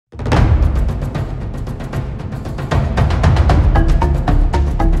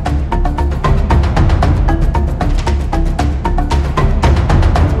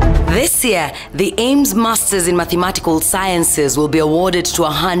year, the AIMS Masters in Mathematical Sciences will be awarded to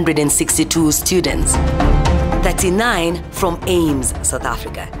 162 students. 39 from AIMS South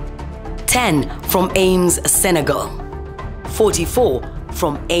Africa, 10 from AIMS Senegal, 44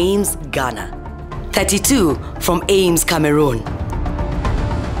 from AIMS Ghana, 32 from AIMS Cameroon,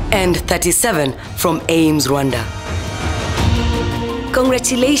 and 37 from AIMS Rwanda.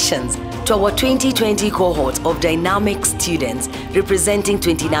 Congratulations to our 2020 cohort of dynamic students representing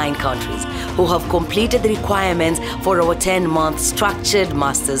 29 countries who have completed the requirements for our 10-month structured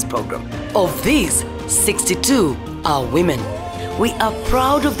master's program. Of these, 62 are women. We are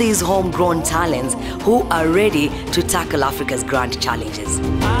proud of these homegrown talents who are ready to tackle Africa's grand challenges.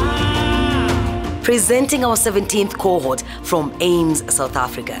 Presenting our 17th cohort from AIMS South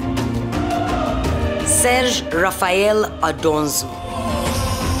Africa. Serge Raphael Adonzu,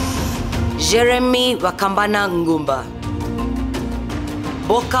 Jeremy Wakambana Ngumba,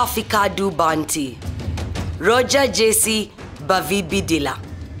 Boka Fikadu Banti, Roger Jesse Bavibidila,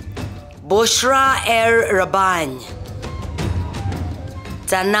 Boshra Rabany,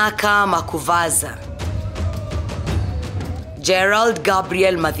 Tanaka Makuvaza, Gerald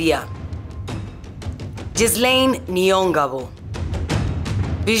Gabriel Mathia, Ghislaine Nyongabo,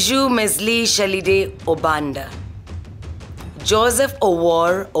 Bijou Mesli Shalide Obanda, Joseph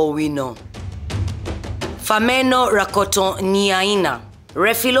Owor Owino, Fameno Rakoto Nyaina,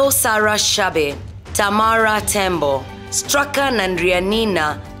 Refilo Sarah Shabe, Tamara Tembo, Straka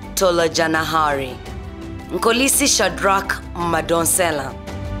Nandrianina Tolajanahari, Nkolisi Shadrach Madonsela,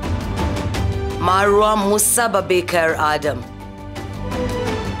 Marwa Musa Babekar Adam,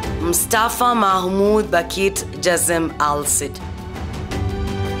 Mustafa Mahmoud Bakit Jazem Al-Sid,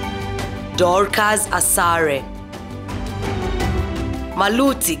 Dorcas Asare,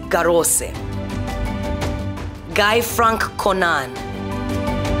 Maluti Garose, Guy Frank Konan,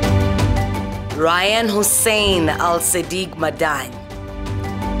 Ryan Hussein Al-Sadiq Madan,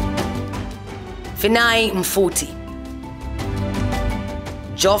 Finai Mfuti,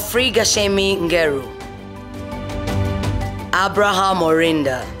 Geoffrey Gashemi Ngeru, Abraham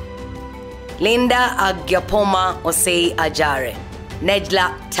Orinda, Linda Agyapoma Osei Ajare,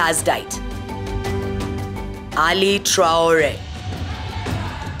 Nejla Tazdite, Ali Traore,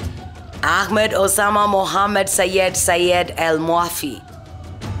 Ahmed Osama Mohammed Sayed El Muafi,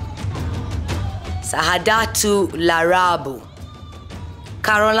 Sahadatu Larabu,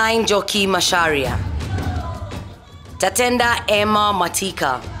 Caroline Joki Masharia, Tatenda Emma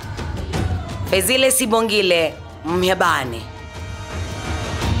Matika, Fezile Sibongile Mhebane,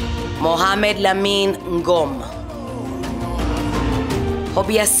 Mohamed Lamin Ngoma,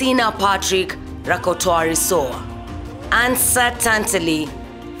 Hobiasina Patrick Rakotoarisoa, Ansa Tantali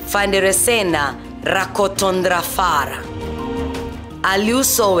Fanderesena Rakotondrafara,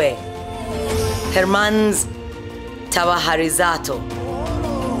 Aliusowe Hermans Tawaharizato,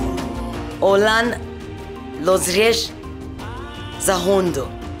 Olan Lozresh Zahundo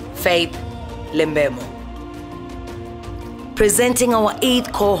Faith Lembemo. Presenting our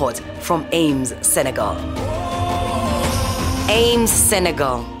 8th cohort from AIMS Senegal. AIMS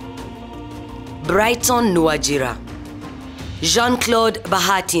Senegal, Brighton Nuajira, Jean-Claude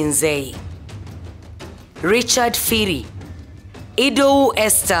Bahatinzei, Richard Firi, Ido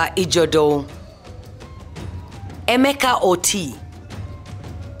Esther Ijodo, Emeka Oti,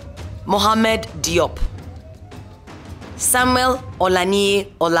 Mohamed Diop, Samuel Olanie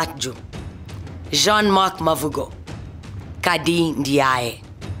Olatju, Jean-Marc Mavugo, Kadi Ndiaye,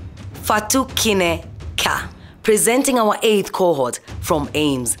 Fatu Kine Ka, presenting our 8th cohort from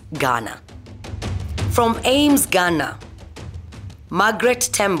AIMS Ghana. From AIMS Ghana, Margaret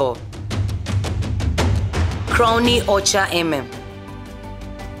Tembo, Crowny Ocha Emem,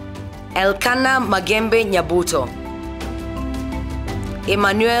 Elkana Magembe Nyabuto,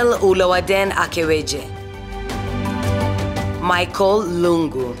 Emmanuel Ulawaden Akeweje, Michael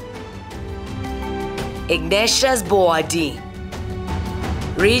Lungu, Ignatius Boadi,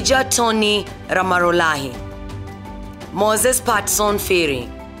 Rija Tony Ramarolahi, Moses Patson Ferry,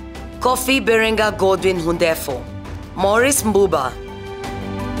 Kofi Berenga Godwin Hundefo, Maurice Mbuba,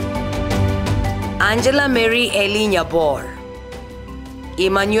 Angela Mary Eli Nyabor,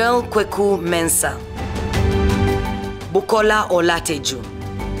 Emmanuel Kweku Mensa, Bukola Olateju,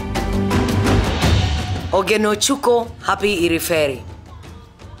 Ogenochuko Happy Iriferi,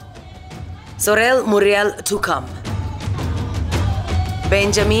 Sorel Muriel Tukam,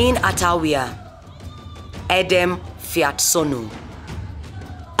 Benjamin Atawia, Edem Fiatsonu,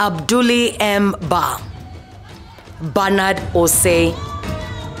 Abduli M. Ba, Bernard Osei,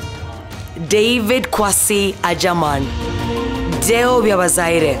 David Kwasi Ajaman, Deo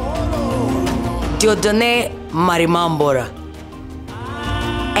Biabazaire, Diodone Marimambora,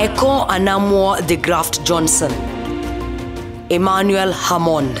 Eko Anamwo de Graft Johnson, Emmanuel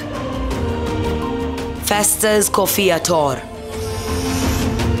Hammond, Festus Kofi Ator,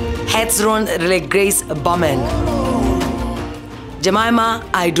 Hetzron Grace Bamen, Jemima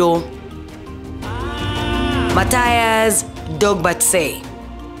Aido, Matthias Dogbatse,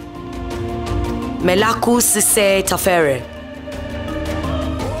 Melaku Sise Tafere,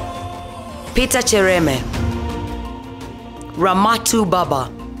 Peter Chereme, Ramatu Baba,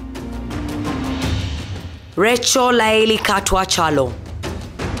 Recho Laeli Katwa Chalo,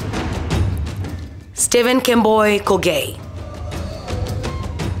 Stephen Kemboy Kogay,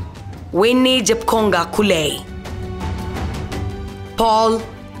 Winnie Jepkonga Kulei, Paul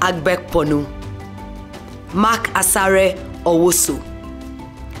Agbekponu, Mark Asare Owusu,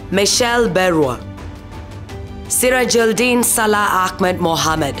 Michelle Berwa, Sirajuldin Salah Ahmed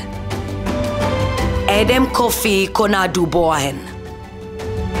Mohammed, Edem Kofi Konadu Boahen,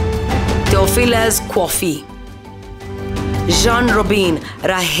 Theophilus Kofi, Jean Robin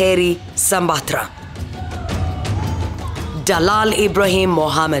Raheri Sambatra, Dalal Ibrahim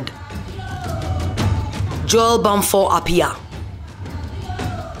Mohammed, Joel Bamfo Apia,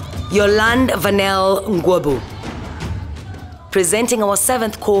 Yolande Vanel Ngwebu, presenting our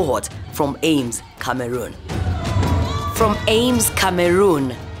 7th cohort from AIMS Cameroon. From AIMS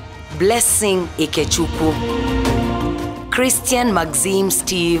Cameroon, Blessing Ikechukwu, Christian Maxime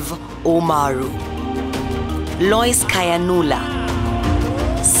Steve Omaru, Lois Kayanula,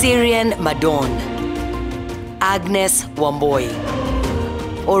 Syrian Madon, Agnes Wamboi,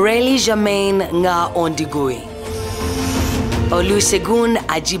 Aurélie Germaine Nga Ondigui, Olusegun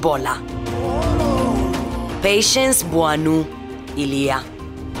Ajibola, Patience Buanu Ilia,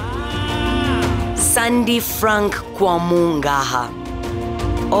 Sandy Frank Kwamu Ngaha,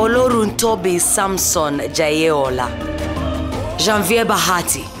 Oloruntobi Samson Jayeola, Janvier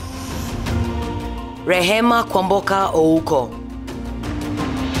Bahati, Rehema Kwamboka Ouko,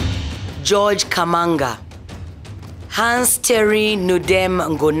 George Kamanga, Hans Terry Nudem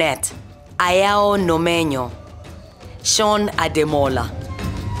Ngonet, Ayao Nomenyo, Sean Ademola,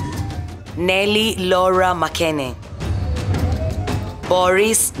 Nelly Laura Makene,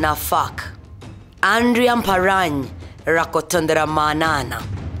 Boris Nafak, Andrea Parany Rakotondra Manana,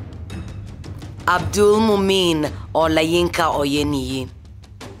 Abdul Mumin Olayinka Oyeniyi,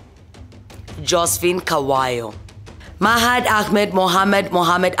 Josephine Kawayo, Mahad Ahmed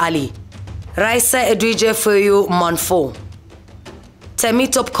Mohammed Ali, Raisa Edwige Fuyu Monfo,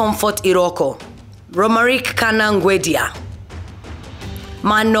 Temitop Comfort Iroko, Romaric Kanangwedia,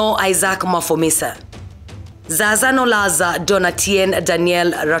 Mano Isaac Mafomisa, Zazano Laza Donatien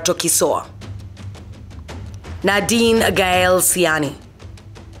Daniel Ratokisoa, Nadine Gael Siani,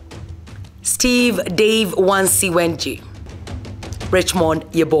 Steve Dave Wansi Wenji, Richmond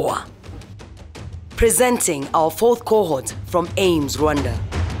Yeboah. Presenting our 4th cohort from AIMS Rwanda.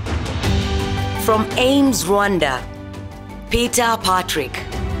 From AIMS Rwanda, Peter Patrick,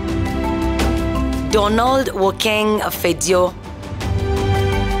 Donald Wokeng Fedio,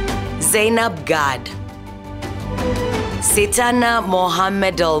 Zainab Gad, Setana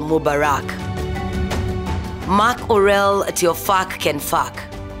Mohammed Al Mubarak, Mark Orel Teofak Kenfak,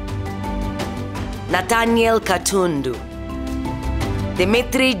 Nathaniel Katundu,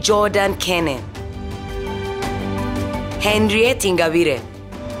 Dimitri Jordan Kene, Henriette Ingabire,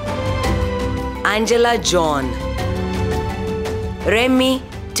 Angela John, Remy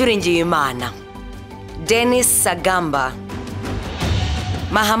Turinjiyimana, Dennis Sagamba,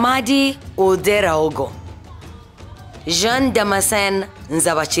 Mahamadi Uderaogo, Jean Damasen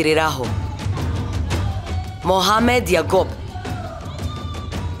Nzabachiriraho, Mohamed Yagob,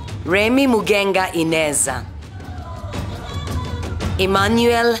 Remy Mugenga Ineza,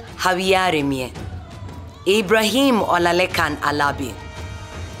 Emmanuel Hawiyarimie, Ibrahim Olalekan Alabi,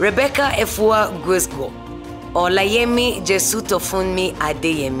 Rebecca Efua Gwisgo, Olayemi Jesuto Funmi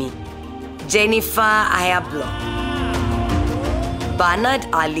Adeyemi, Jennifer Ayablo, Bernard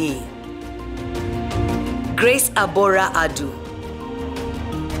Ali, Grace Abora Adu,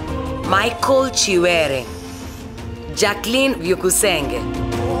 Michael Chiwere, Jacqueline Vyukusenge,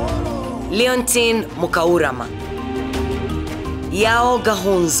 Leontine Mukaurama, Yao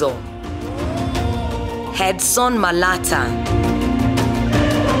Gahunzo, Hedson Malata,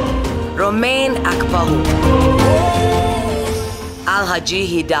 Romain Akpahu, Al-Haji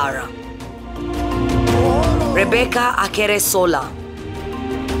Hidara, Rebecca Akere Sola,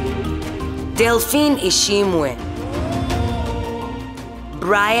 Delphine Ishimwe,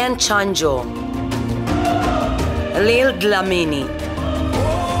 Brian Chanjo, Lil Dlamini,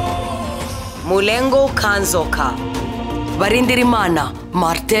 Mulengo Kanzoka, Barindirimana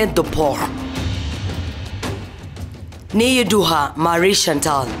Martin Duport, Niyuduha Marie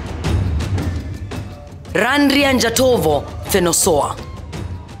Chantal, Randrian Jatovo Fenosoa.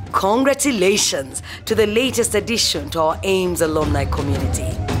 Congratulations to the latest addition to our AIMS alumni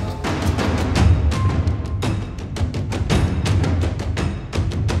community.